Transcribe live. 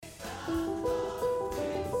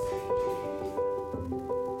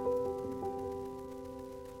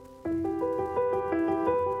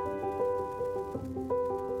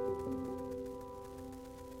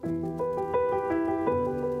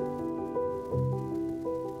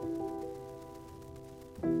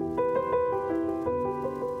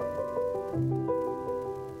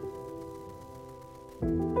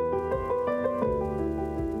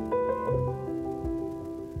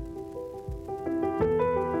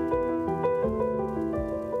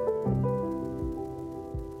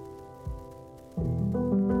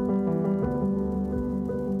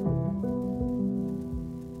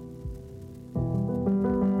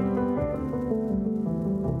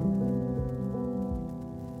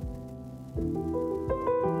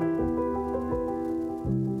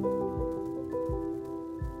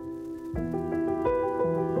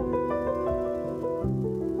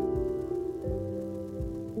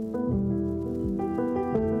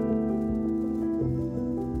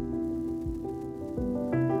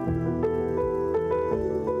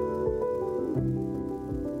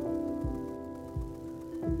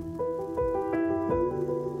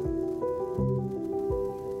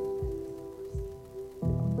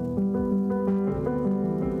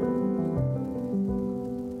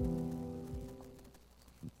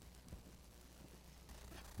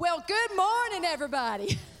Well, good morning,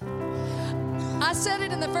 everybody. I said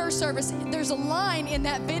it in the first service. There's a line in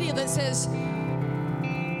that video that says,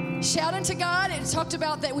 shout unto God. It talked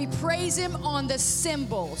about that we praise Him on the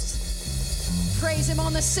cymbals. Praise Him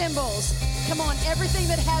on the cymbals. Come on, everything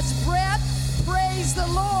that has breath, praise the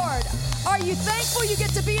Lord. Are you thankful you get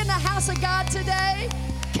to be in the house of God today?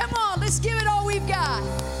 Come on, let's give it all we've got.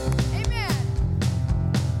 Amen.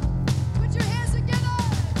 Put your hands together.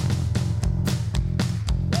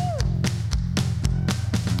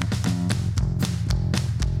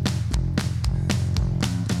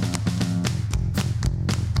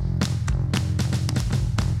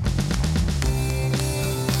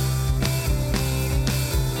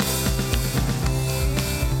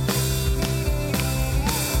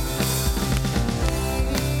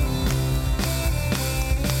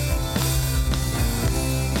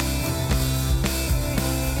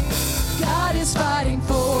 Fighting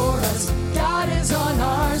for us. God is on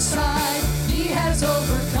our side. He has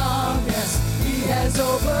overcome. Yes, He has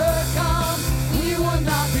overcome. We will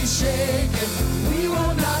not be shaken. We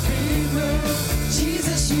will not be moved.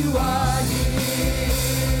 Jesus, You are here.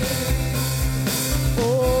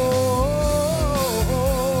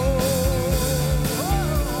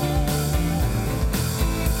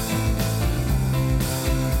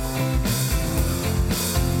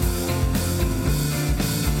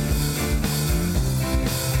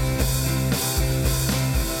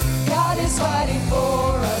 Fighting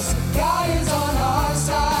for us. God is on our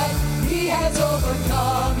side. He has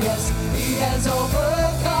overcome. Yes,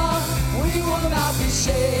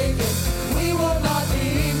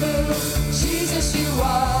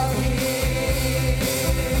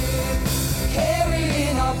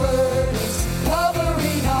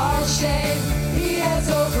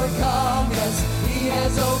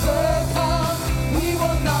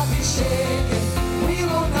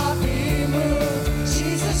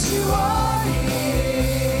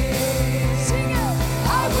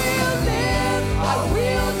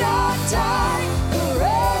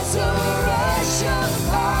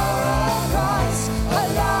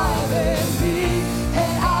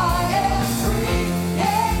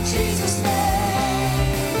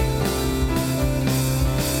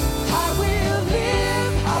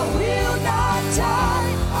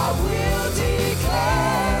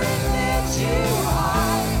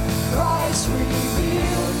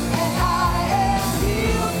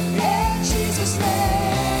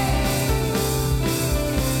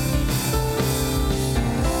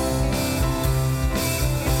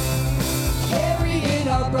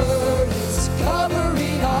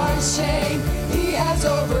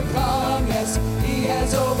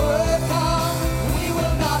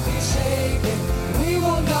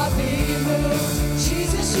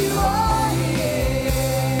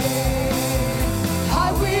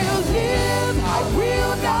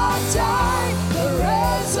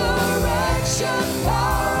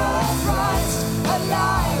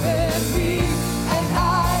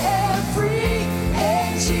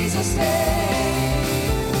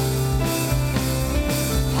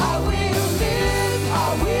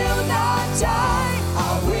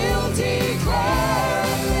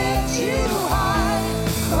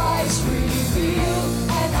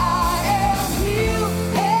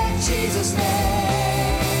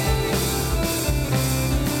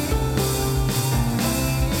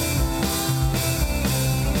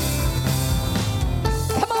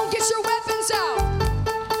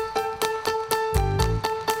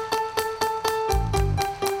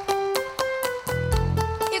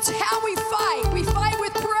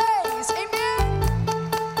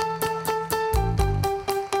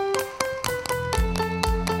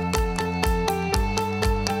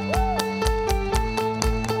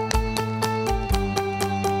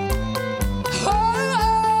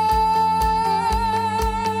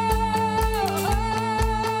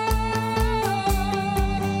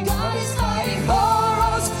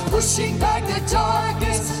 pushing back the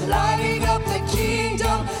darkness, lighting up the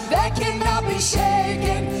kingdom that cannot be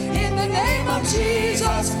shaken. In the name of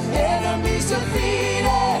Jesus, enemies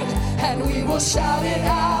defeated, and we will shout it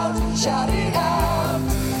out, shout it out.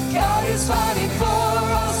 God is fighting for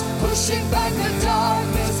us, pushing back the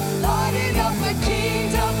darkness, lighting up the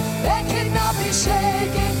kingdom that cannot be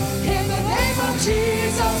shaken. In the name of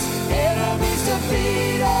Jesus, enemies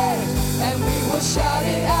defeated, and we will shout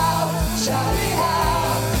it out, shout it out.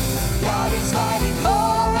 God is fighting for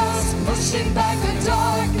us, pushing back the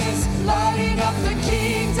darkness, lighting up the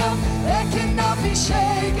kingdom that cannot be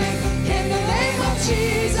shaken. In the name of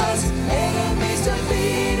Jesus, enemies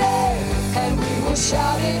defeated, and we will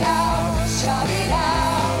shout it out, shout it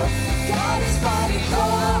out. God is fighting for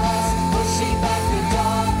us, pushing back the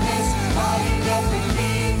darkness, lighting up the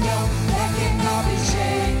kingdom that cannot be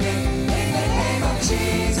shaken. In the name of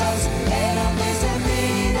Jesus, enemies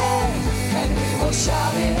defeated, and we will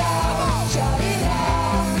shout it out, shout it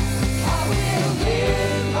out. I will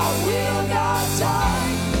live, I will not die.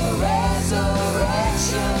 The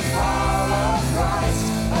resurrection power of Christ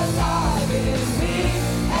alive in me,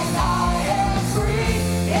 and I am free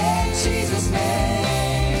in Jesus'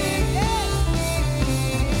 name.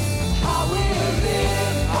 I will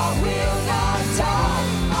live, I will not die.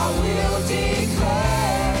 I will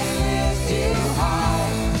declare and lift you high.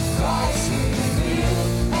 Christ revealed,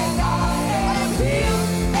 and I am healed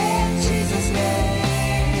in Jesus' name.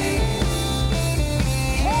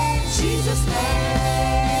 In Jesus' name.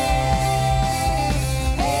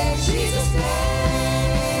 In Jesus' name.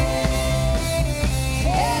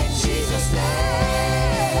 In Jesus' name.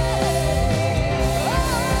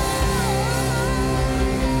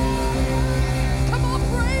 Come on,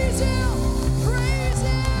 praise Him. Praise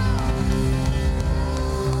Him.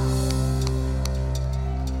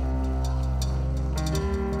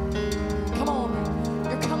 Come on.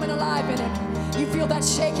 You're coming alive in Him. You feel that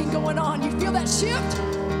shaking going on. You feel that shift.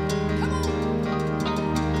 Come on.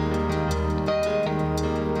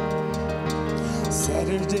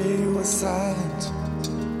 Saturday was silent,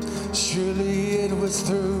 surely it was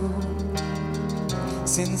through.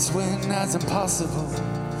 Since when has impossible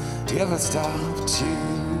ever stopped you?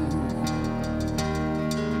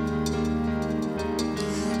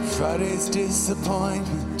 Friday's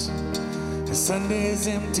disappointment, Sunday's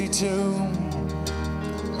empty too.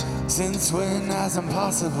 Since when has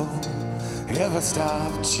impossible ever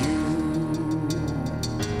stopped you?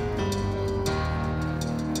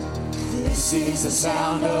 This is the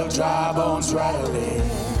sound of dry bones rattling.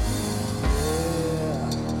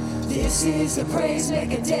 This is the praise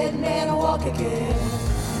make a dead man walk again.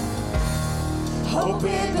 Hope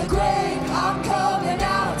in the grave, I'm coming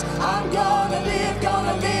out. I'm gonna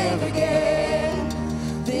live again.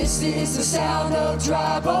 This is the sound of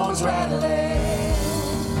dry bones rattling.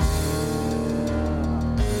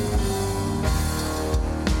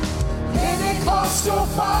 Pentecostal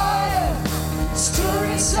fire,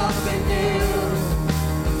 stirring something new.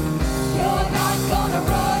 You're not gonna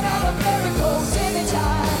run out of miracles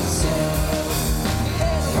anytime soon.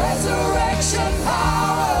 Resurrection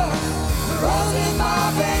power runs in my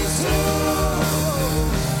veins too.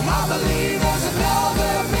 I believe there's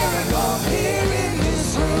another miracle here in this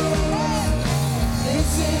room.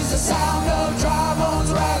 This is the sound of dry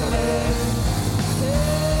bones rattling.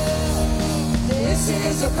 This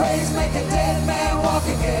is the praise make a dead man walk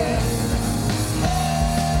again.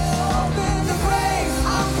 Open the grave,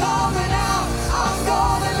 I'm coming out. I'm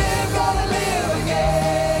gonna live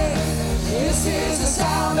again. This is the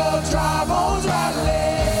sound of dry bones rattling.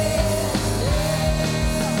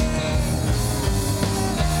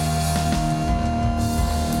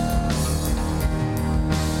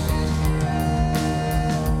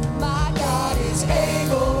 My God is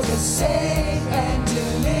able to save and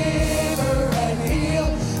deliver and heal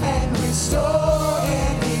and restore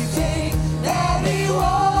anything that He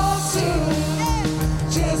wants to.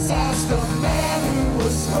 Just ask the man who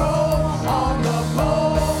was thrown on the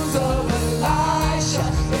bones of Elisha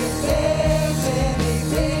if there's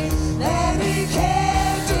anything that He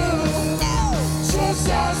can do. Just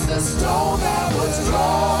ask the stone that was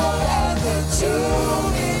thrown at the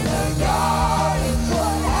tomb in the garden.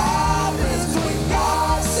 What happens when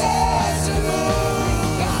God says to move?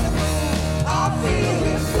 I feel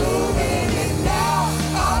Him moving it now.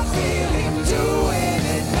 I feel Him doing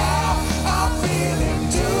it now. I feel Him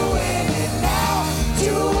doing it now.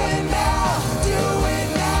 Do it now. Do it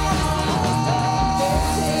now.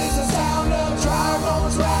 This is the sound of dry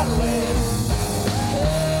bones rattling.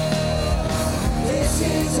 This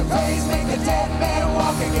is the praise make a dead man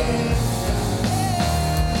walk again.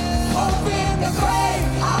 Hope in the grave,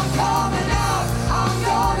 I'm coming out. I'm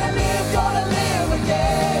gonna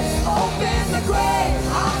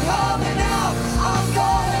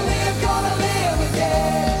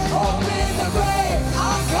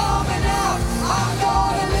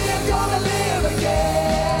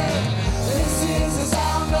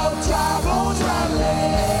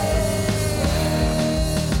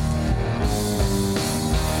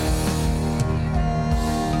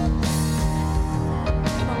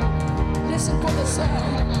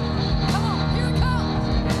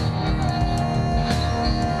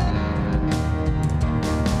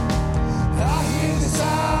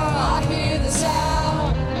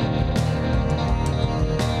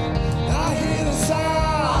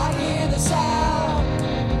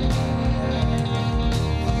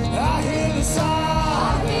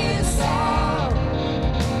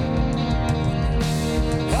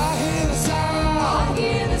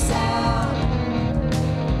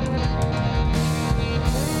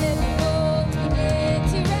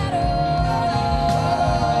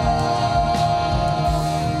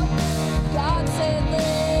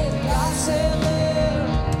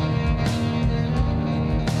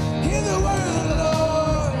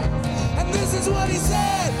is what he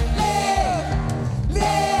said. Live,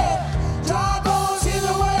 live. Dry bones hear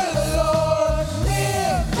the word of the Lord.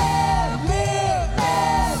 Live, live, live,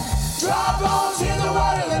 live. Dry bones hear the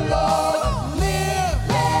word of the Lord. Live,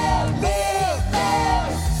 live, live,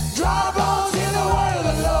 live. Dry bones hear the word of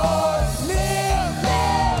the Lord. Live,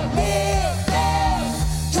 live, live, live.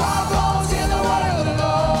 Dry bones hear the word of the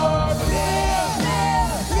Lord. Live,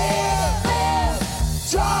 live, live, live.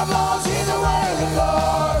 Dry bones hear the word of the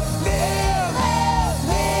Lord. Live,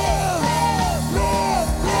 live, live, live,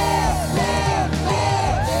 live, live,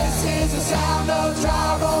 live. This is the sound of dry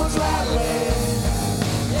bones rattling.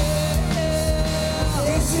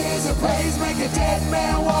 This is a praise, make a dead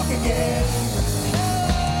man walk again.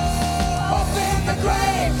 Up in the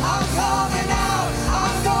grave, I'm coming out.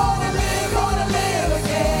 I'm gonna live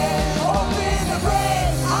again. Up in the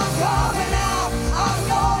grave, I'm coming out. I'm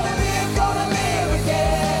gonna live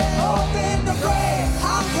again. Up in the grave,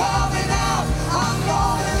 I'm coming out. I'm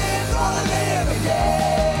gonna live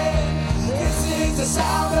again. This is the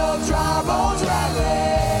sound of dry bones rattling.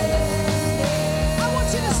 I want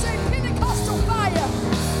you to say Pentecostal fire.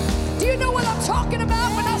 Do you know what I'm talking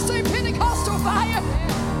about when I say Pentecostal fire?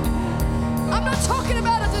 I'm not talking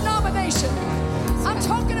about a denomination. I'm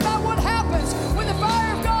talking about what happens when the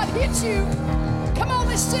fire of God hits you. Come on,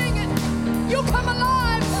 let's sing it. You'll come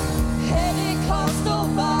alive. Pentecostal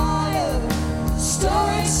fire,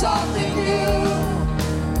 stirring something new.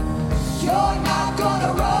 You're not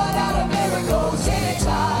gonna run out of miracles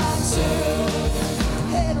anytime soon.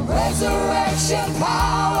 And resurrection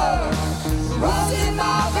power runs in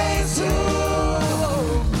my veins too.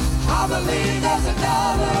 I believe there's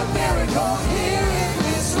another miracle here in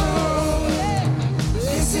this room.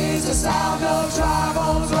 This is the sound of dry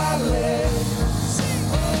bones rattling.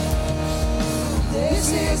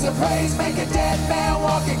 This is the praise, make a dead man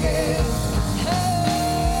walk again.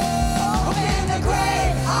 Up in the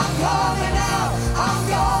grave, I'm coming out. I'm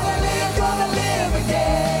gonna live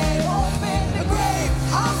again. Up in the grave,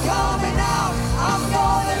 I'm coming out. I'm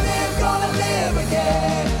gonna live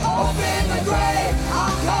again. Up in the grave,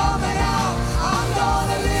 I'm coming out. I'm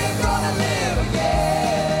gonna live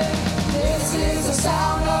again. This is the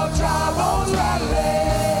sound of dry bones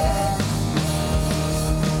rattling.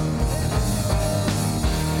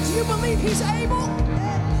 Do you believe he's able?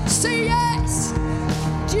 Say yes.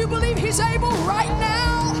 Do you believe he's able right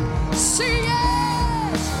now? Say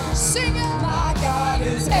yes. Sing it. My God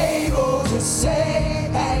is able to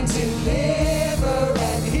save and deliver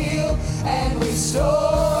and heal and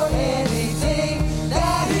restore anything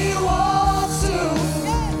that he wants to.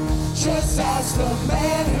 Just ask the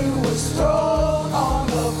man who was thrown on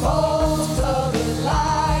the bones of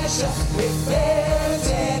Elisha if there's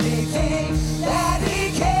anything that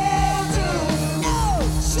he can do.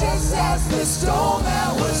 Just ask the stone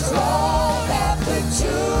that was thrown at the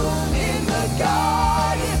tomb in the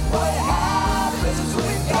garden. What happens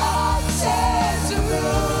when God says to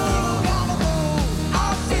move?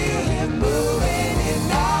 I feel him moving it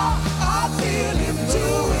now. I feel him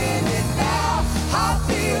doing it now. I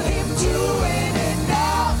feel him doing it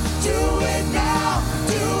now. Do it now.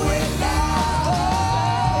 Do it now.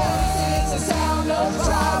 This is the sound of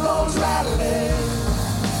dry bones rattling.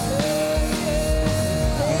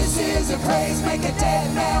 This is a praise, make a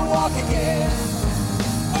dead man walk again.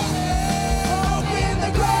 Up in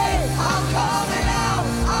the grave, I'm coming out.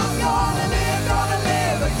 I'm gonna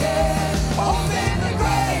live again. Up in the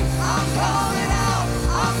grave, I'm coming out.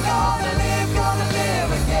 I'm gonna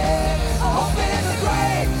live again. Up in the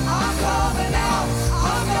grave, I'm coming out.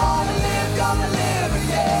 I'm gonna live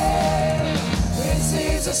again. This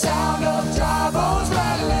is the sound of dry bones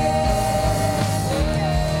rattling.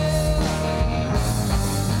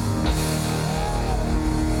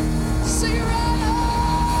 Sing it right on.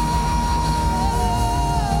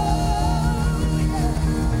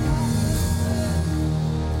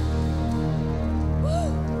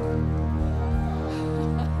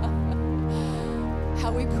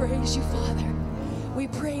 How we praise you, Father. We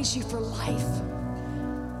praise you for life,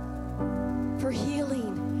 for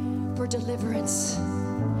healing, for deliverance.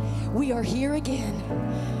 We are here again,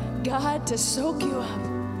 God, to soak you up.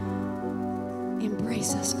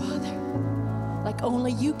 Embrace us, Father, like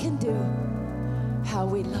only you can do. How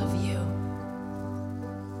we love you.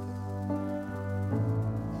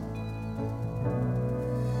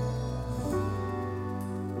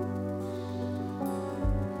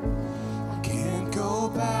 I can't go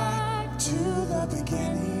back to the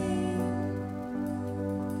beginning.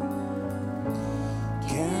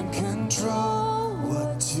 Can't control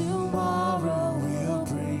what tomorrow will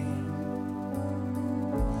bring.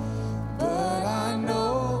 But I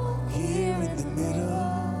know here in the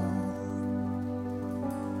middle,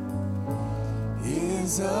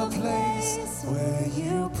 is a place where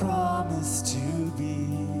you promised to be.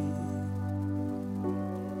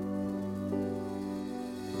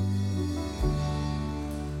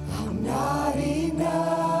 I'm not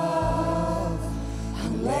enough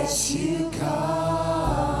unless you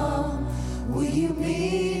come. Will you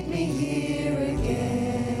meet me here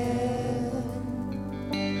again?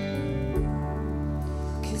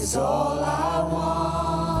 'Cause all I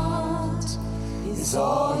want is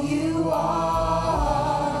all you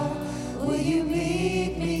are. Will you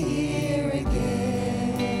meet me here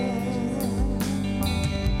again?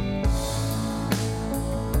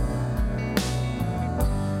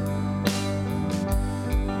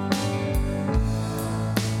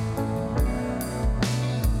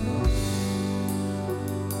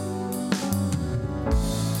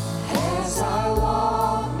 As I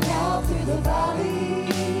walk now through the valley,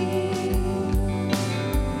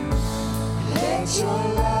 let your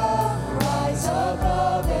love rise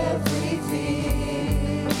above every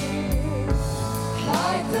fear.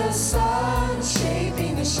 Like the sun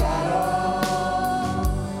shaping the shadow,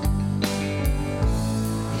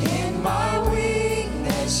 in my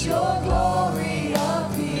weakness your glory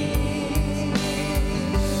appears.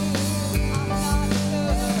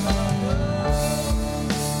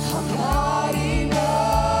 I'm not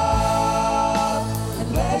enough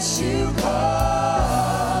unless you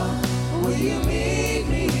come. Will you meet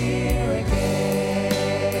me here again?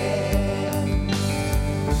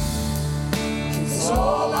 'Cause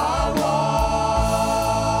all I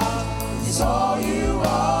want is all you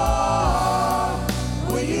are.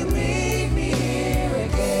 Will you meet me here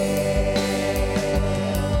again?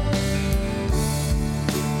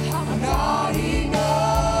 I'm not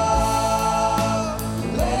enough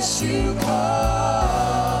unless you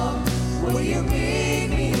come. Will you meet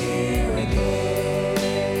me here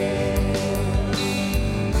again?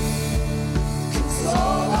 'Cause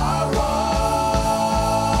all I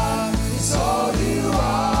want is all you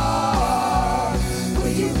are.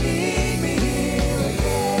 Will you meet me here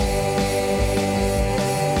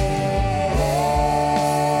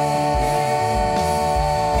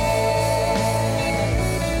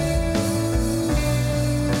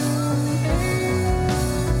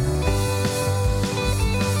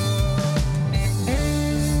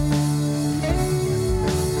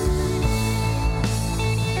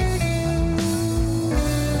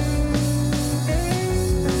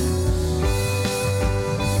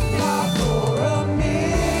Not for a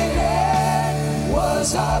minute was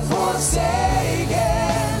I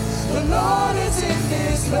forsaken. The Lord is in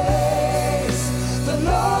this place. The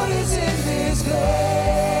Lord is in this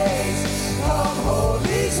place. Come,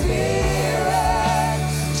 Holy Spirit,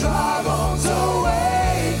 dry bones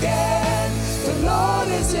awaken. The Lord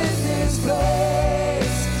is in this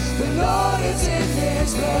place. The Lord is in this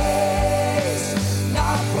place.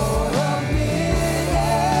 Not for a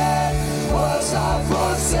minute was I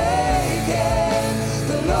forsaken.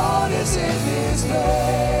 The Lord is in this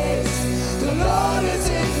place. The Lord is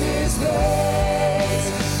in this place.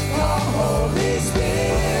 Come, Holy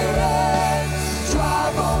Spirit, dry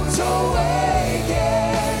bones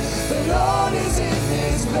awaken. The Lord is in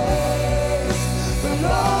this place. The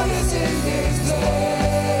Lord is in this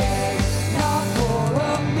place. Not for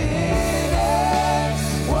a minute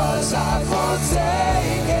was I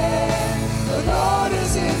forsaken. The Lord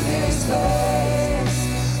is in this place.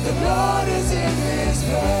 The Lord is in this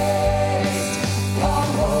place.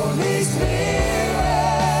 Come, Holy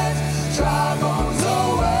Spirit, dry bones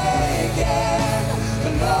awaken.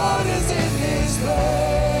 The Lord is in this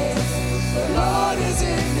place. The Lord is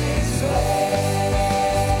in this place.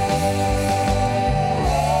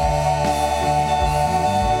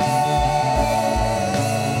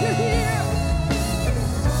 You're here.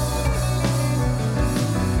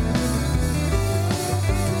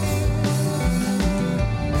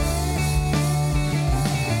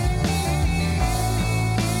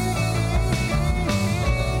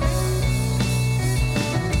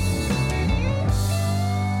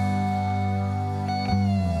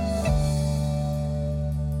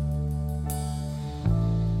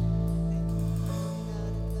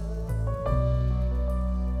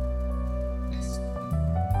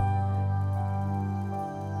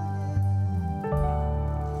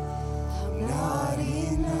 I'm not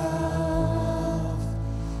enough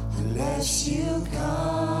unless you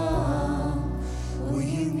come. Will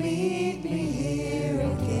you meet me here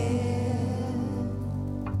again?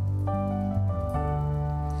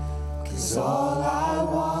 'Cause all I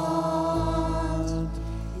want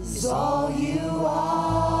is all you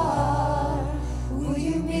are. Will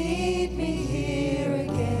you meet me here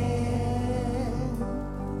again?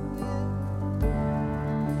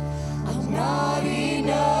 I'm not enough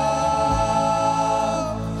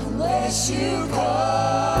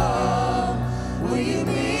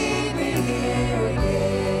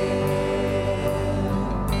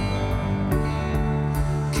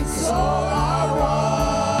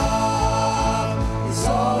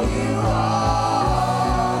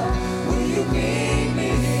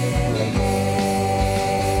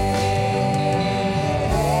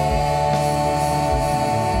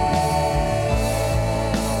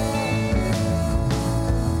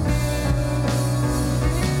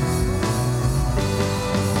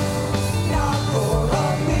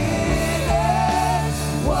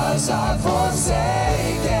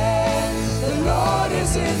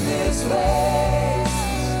is in this place.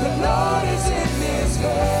 The Lord is in this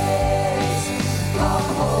place.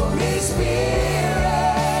 Come, Holy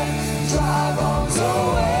Spirit, drive homes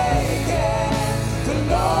awaken. The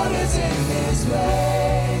Lord is in this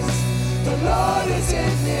place. The Lord is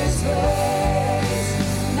in this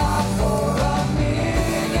place. Not for a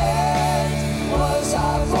minute was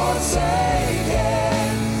I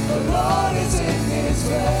forsaken. The Lord is in this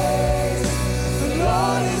place. The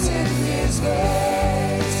Lord is in this place.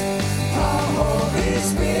 Come, Holy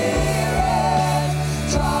Spirit,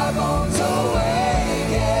 drive homes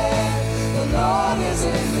awaken. The Lord is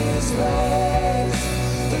in this place.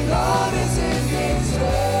 The Lord is in this place.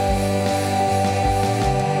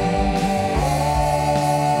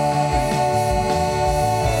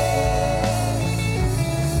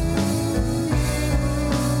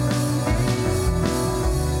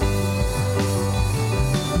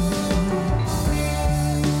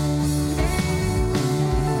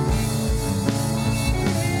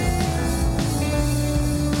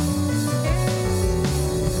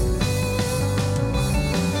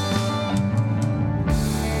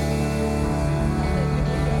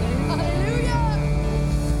 Hallelujah.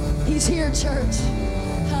 He's here, church.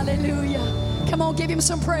 Hallelujah. Come on, give him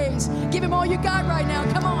some praise. Give him all you got right now.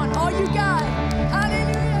 Come on, all you got.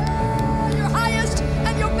 Hallelujah. Your highest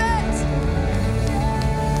and your best.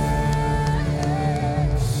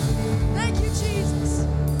 Thank you, Jesus.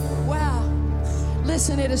 Wow.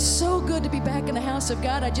 Listen, it is so good to be back in the house of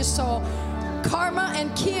God. I just saw Karma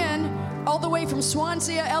and Ken all the way from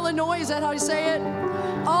Swansea, Illinois. Is that how you say it?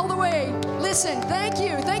 All the way. Listen, thank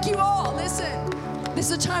you. Thank you all. Listen. This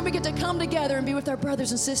is a time we get to come together and be with our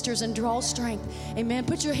brothers and sisters and draw strength. Amen.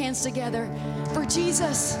 Put your hands together for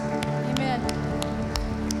Jesus. Amen.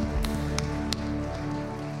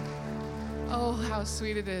 Oh, how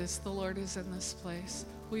sweet it is. The Lord is in this place.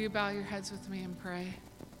 Will you bow your heads with me and pray?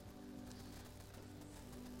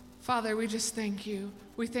 Father, we just thank you.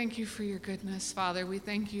 We thank you for your goodness, Father. We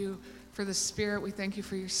thank you for the Spirit. We thank you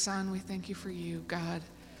for your Son. We thank you for you, God.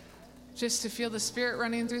 Just to feel the Spirit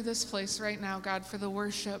running through this place right now, God, for the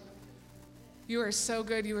worship. You are so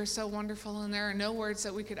good. You are so wonderful. And there are no words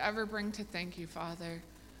that we could ever bring to thank you, Father.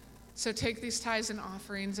 So take these tithes and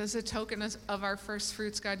offerings as a token of our first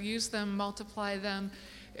fruits, God. Use them, multiply them,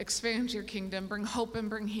 expand your kingdom, bring hope and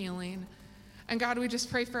bring healing. And God, we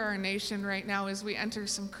just pray for our nation right now as we enter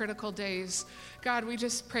some critical days. God, we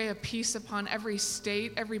just pray a peace upon every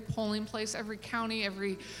state, every polling place, every county,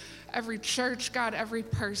 every church, God, every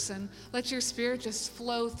person. Let your Spirit just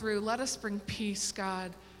flow through. Let us bring peace,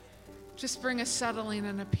 God. Just bring a settling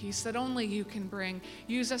and a peace that only you can bring.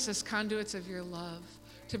 Use us as conduits of your love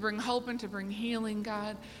to bring hope and to bring healing,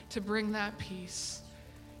 God, to bring that peace.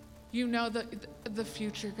 You know the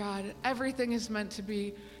future, God. Everything is meant to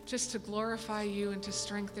be just to glorify you and to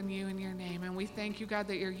strengthen you in your name. And we thank you, God,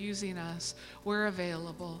 that you're using us. We're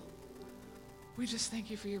available. We just thank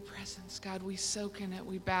you for your presence, God. We soak in it.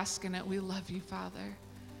 We bask in it. We love you, Father.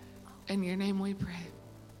 In your name we pray.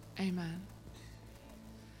 Amen.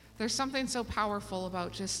 There's something so powerful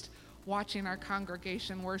about just watching our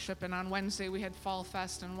congregation worship. And on Wednesday we had Fall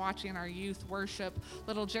Fest and watching our youth worship.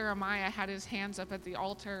 Little Jeremiah had his hands up at the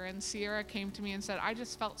altar, and Sierra came to me and said, I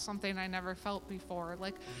just felt something I never felt before.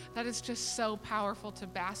 Like, that is just so powerful to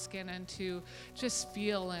bask in and to just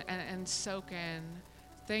feel and soak in.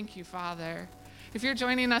 Thank you, Father. If you're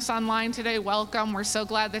joining us online today, welcome. We're so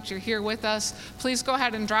glad that you're here with us. Please go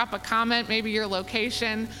ahead and drop a comment, maybe your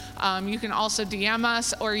location. You can also DM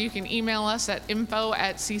us, or you can email us at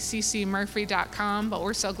info@cccmurphy.com, but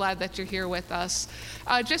we're so glad that you're here with us.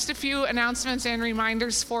 Just a few announcements and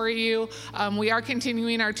reminders for you. We are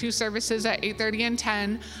continuing our 2 services at 8:30 and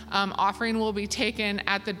 10. Offering will be taken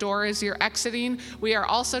at the door as you're exiting. We are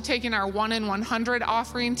also taking our 1 in 100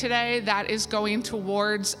 offering today. That is going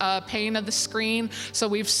towards paying of the screen. So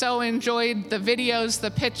we've so enjoyed the videos, the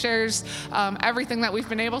pictures, everything that we've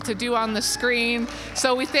been able to do on the screen.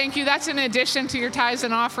 So we thank you. That's in addition to your tithes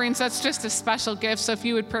and offerings. That's just a special gift. So if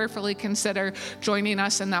you would prayerfully consider joining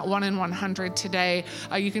us in that 1 in 100 today,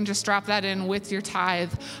 you can just drop that in with your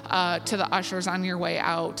tithe to the ushers on your way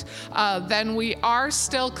out. Then we are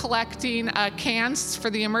still collecting cans for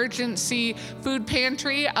the emergency food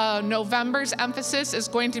pantry. November's emphasis is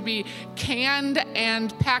going to be canned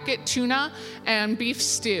and packet tuna. and beef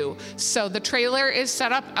stew. So the trailer is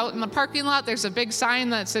set up out in the parking lot. There's a big sign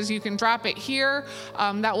that says you can drop it here.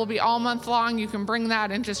 That will be all month long. You can bring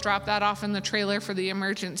that and just drop that off in the trailer for the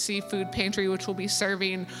emergency food pantry, which will be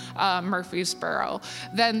serving Murfreesboro.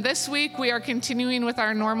 Then this week we are continuing with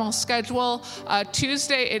our normal schedule.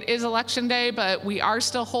 Tuesday, it is election day, but we are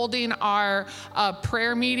still holding our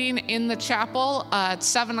prayer meeting in the chapel at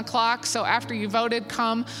 7 o'clock. So after you voted,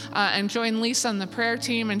 come and join Lisa and the prayer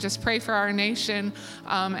team and just pray for our nation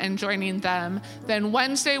and joining them. Then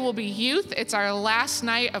Wednesday will be youth. It's our last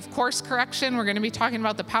night of course correction. We're going to be talking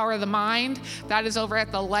about the power of the mind. That is over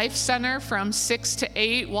at the Life Center from 6 to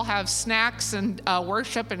 8. We'll have snacks and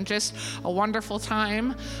worship and just a wonderful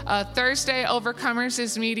time. Thursday, Overcomers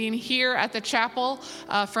is meeting here at the chapel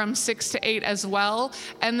from 6 to 8 as well.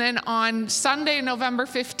 And then on Sunday, November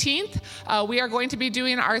 15th, we are going to be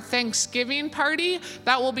doing our Thanksgiving party.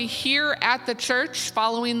 That will be here at the church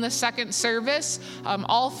following the second service.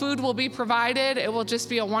 All food will be provided. It will just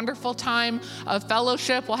be a wonderful time of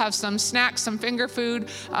fellowship. We'll have some snacks, some finger food.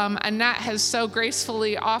 Annette has so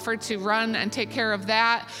gracefully offered to run and take care of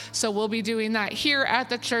that. So we'll be doing that here at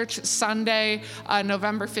the church Sunday,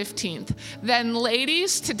 November 15th. Then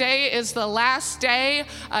ladies, today is the last day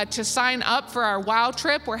to sign up for our WOW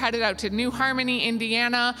trip. We're headed out to New Harmony,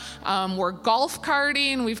 Indiana. We're golf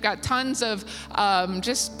carting. We've got tons of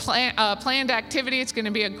just planned activity. It's going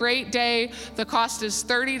to be a great day. The cost is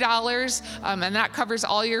 $30, and that covers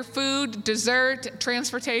all your food, dessert,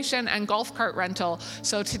 transportation, and golf cart rental.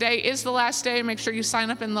 So today is the last day. Make sure you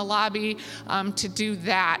sign up in the lobby to do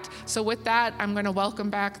that. So with that, I'm going to welcome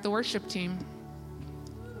back the worship team.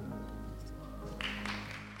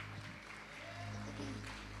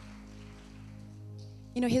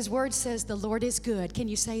 You know, his word says the Lord is good. Can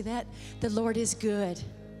you say that? The Lord is good.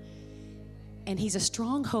 And he's a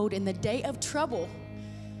stronghold in the day of trouble.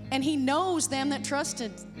 And he knows them that trust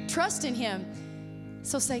in him.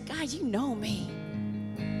 So say, God, you know me.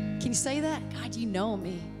 Can you say that? God, you know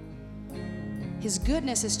me. His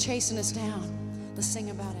goodness is chasing us down. Let's sing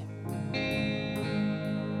about it.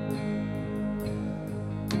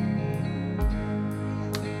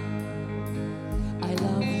 I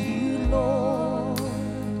love you, Lord.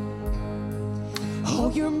 Oh,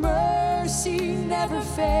 your mercy never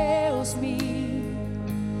fails me.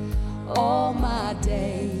 All my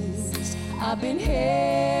days I've been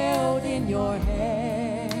held in your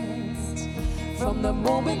hands. From the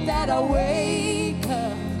moment that I wake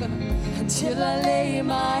up until I lay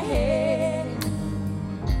my head,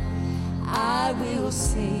 I will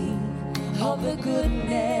sing of the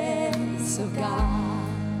goodness of God.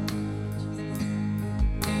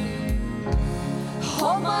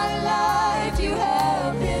 All my life you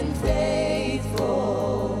have been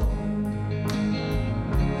faithful,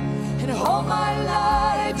 and all my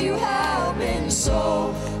life you have been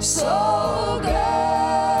so, so good.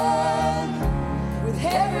 With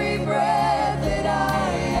every breath that I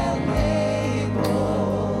am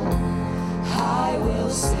able, I will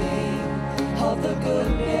sing of the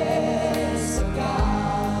goodness of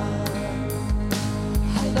God.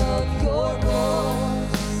 I love your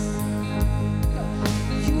voice.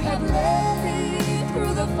 You have led me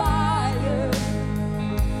through the fire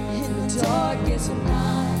in the darkest of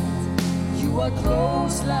night. You are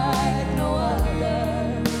close like no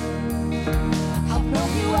other. I've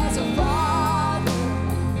known you as a father.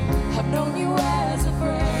 I've known you as a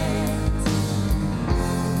friend.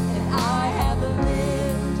 And I have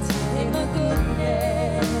lived in the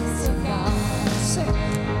goodness of God. Sing.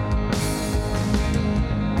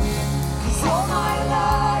 All my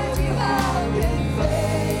life you have been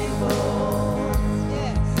faithful.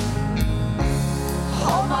 Yes.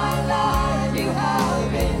 All my life you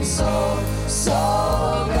have been so,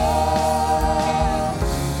 so good.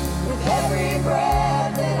 With every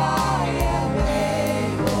breath that I am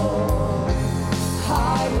able,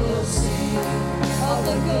 I will sing of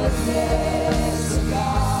the goodness of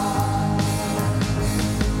God.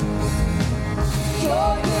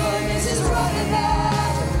 Your goodness is running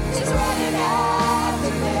after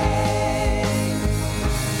me.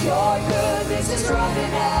 Your goodness is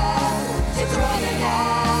running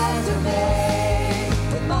after me.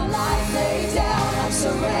 With my life laid down, I'm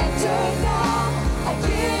surrendered now. I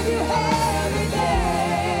give you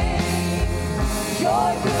everything.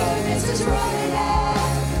 Your goodness is running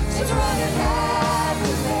after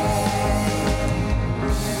me.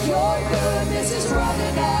 Your goodness is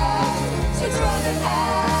running after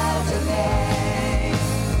me.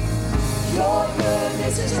 Your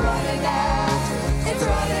goodness is running after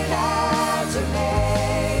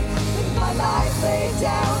me. With my life laid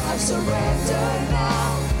down, I'm surrendered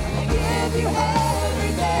now. I give you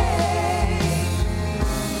everything.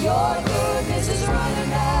 Your goodness is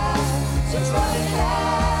running after, it's running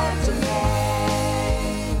after me.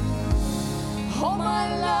 All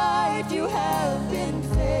my life you have been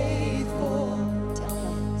faithful.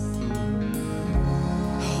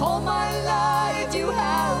 All my life you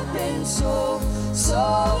have been so,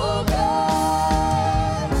 so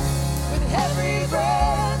good. With every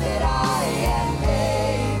breath that I am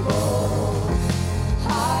able,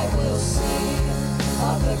 I will sing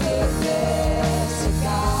of the goodness of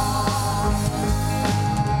God.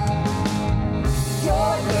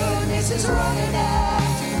 Your goodness is running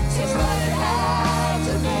after, it's running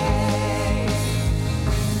after me.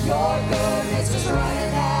 Your goodness is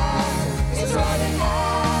running after, it's running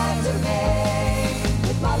after me.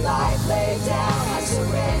 With my life laid down, I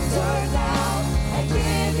surrender now. I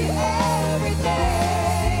give you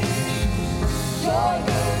everything. Your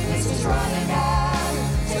goodness is running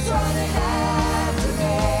after, it's running after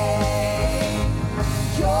me.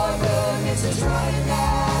 Your goodness is running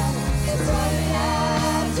after, it's running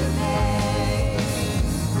after me.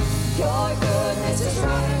 Your goodness is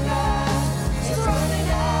running after, it's running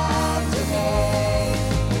after me.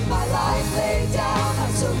 With my life laid down,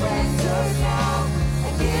 I surrender now. I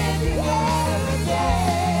give you everything.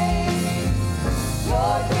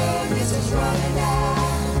 Your goodness is running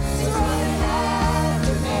after, it's running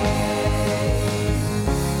after me.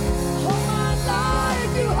 All my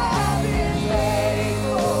life you have been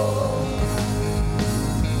faithful.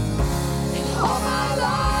 And all my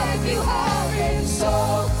life you have been so,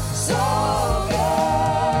 so good.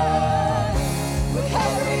 With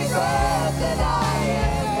every breath that I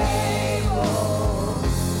am able,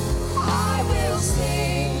 I will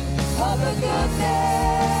sing of the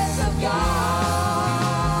goodness of God.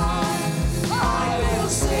 I will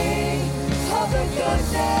sing of the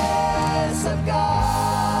goodness of God.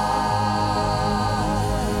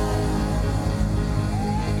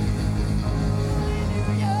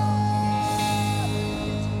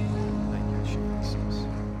 Thank you, Jesus.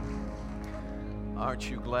 Aren't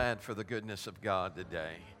you glad for the goodness of God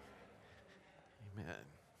today? Amen.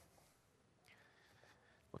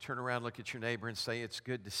 Well, turn around, look at your neighbor, and say, it's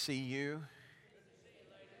good to see you.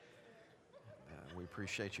 We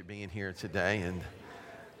appreciate you being here today. And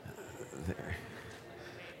there.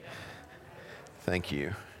 Thank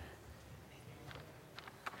you.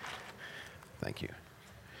 Thank you.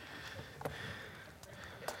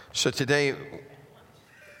 So today,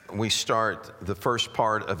 we start the first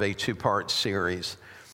part of a two-part series